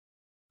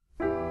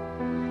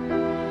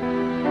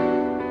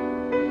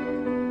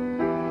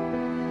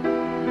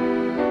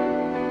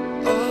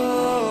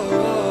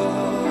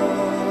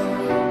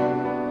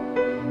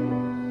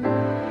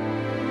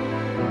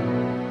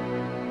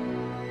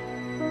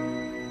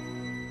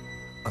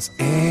Az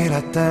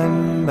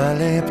életembe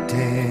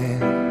léptél,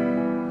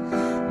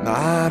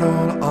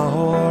 Máról a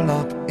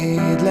holnap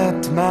így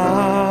lett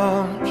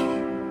más,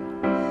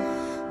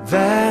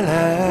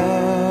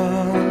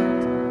 veled.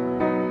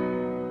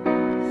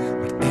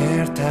 Mert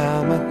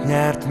értelmet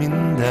nyert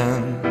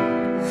minden,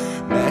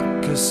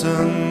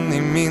 megköszönni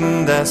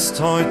mindezt,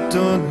 hogy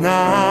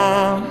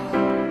tudnám.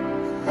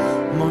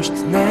 Most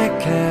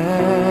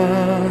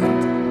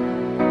neked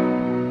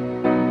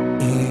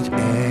így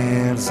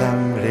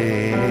érzem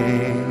rég,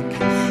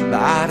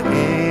 bár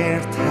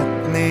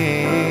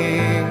érthetnék,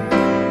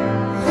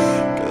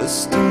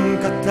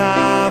 köztünk a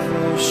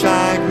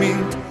távolság,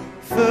 mint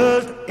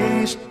föld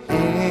és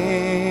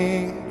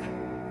ég.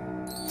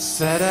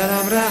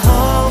 Szerelemre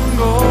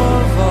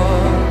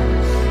hangolva,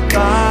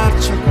 bár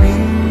csak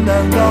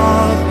minden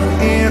dalban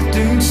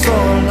értünk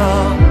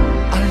szólna,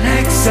 a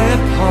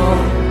legszebb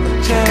hang a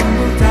csend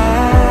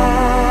után.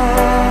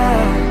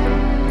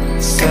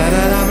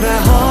 Szerelemre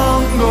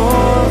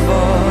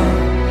hangolva,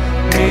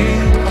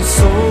 mint a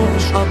szó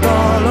és a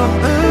dallam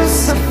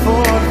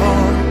összeforva,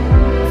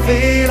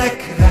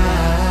 félek rá.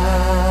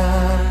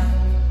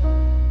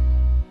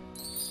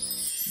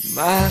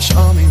 Más,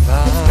 ami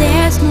vár. If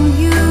there's no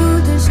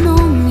you, there's no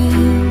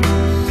me.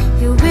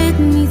 You're with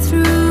me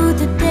through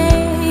the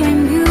day,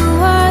 and you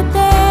are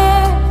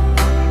there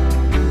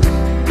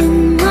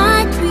in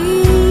my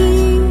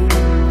dreams.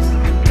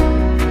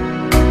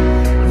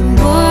 The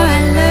more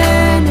I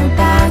learn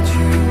about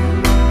you,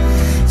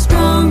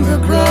 stronger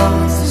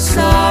grows the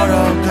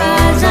sorrow,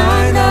 'cause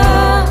I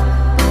know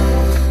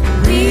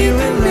we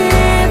will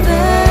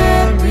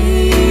never be.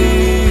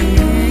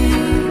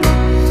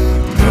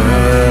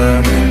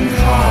 Burning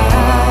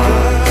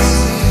hearts,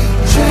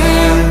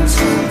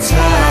 gentle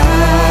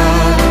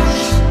touch,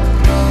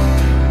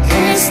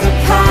 It's the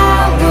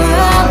power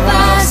of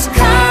us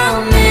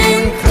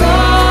coming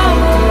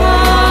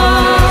close.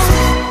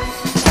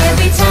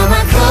 Every time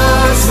I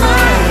close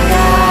my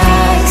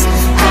eyes,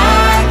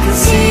 I can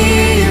see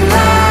you,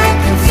 I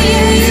can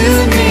feel you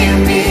near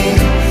me,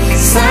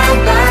 side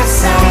by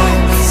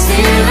side,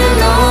 still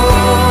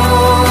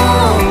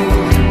alone.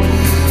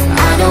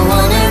 I don't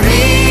wanna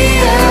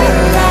realize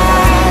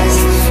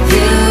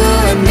you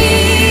and me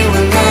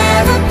will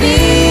never be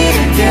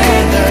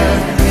together,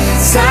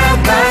 side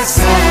by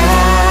side.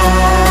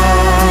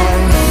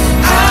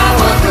 I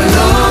walk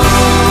alone.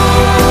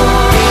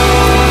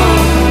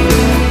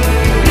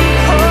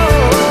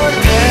 oh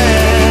yeah.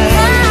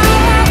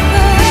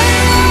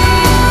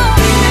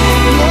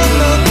 No,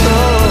 no, no.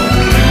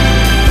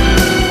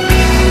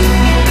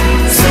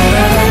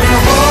 Szerelemre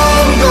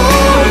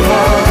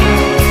hangolva,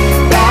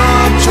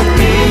 bár csak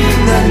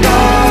minden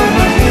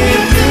dalban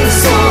értünk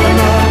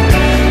szólna,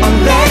 a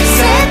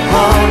legszebb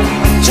hang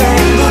a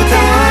csend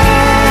után.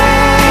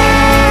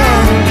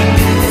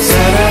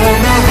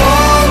 Szerelemre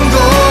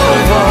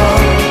hangolva,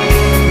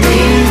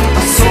 mint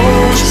a szó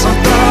s a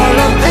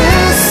dallam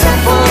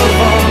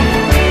összeforva,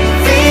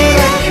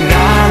 félek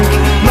ránk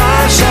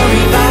más,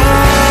 ami vár.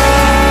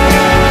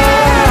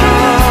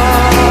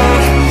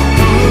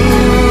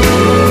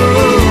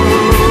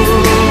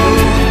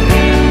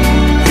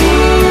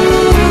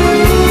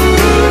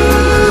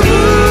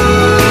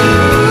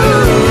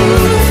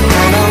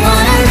 I don't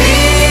wanna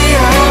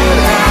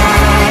realize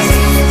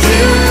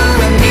you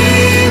and me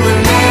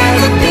will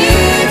never be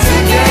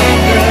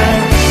together,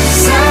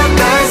 side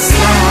by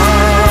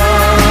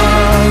side,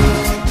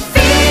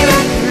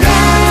 feeling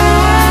right,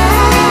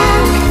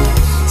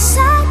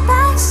 side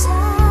by side.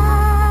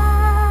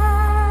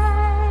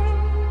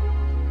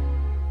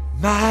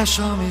 Más,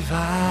 ami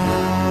vár.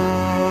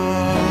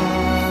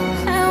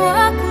 I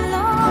walk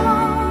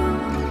alone.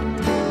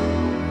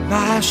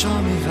 Más,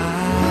 ami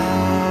vár.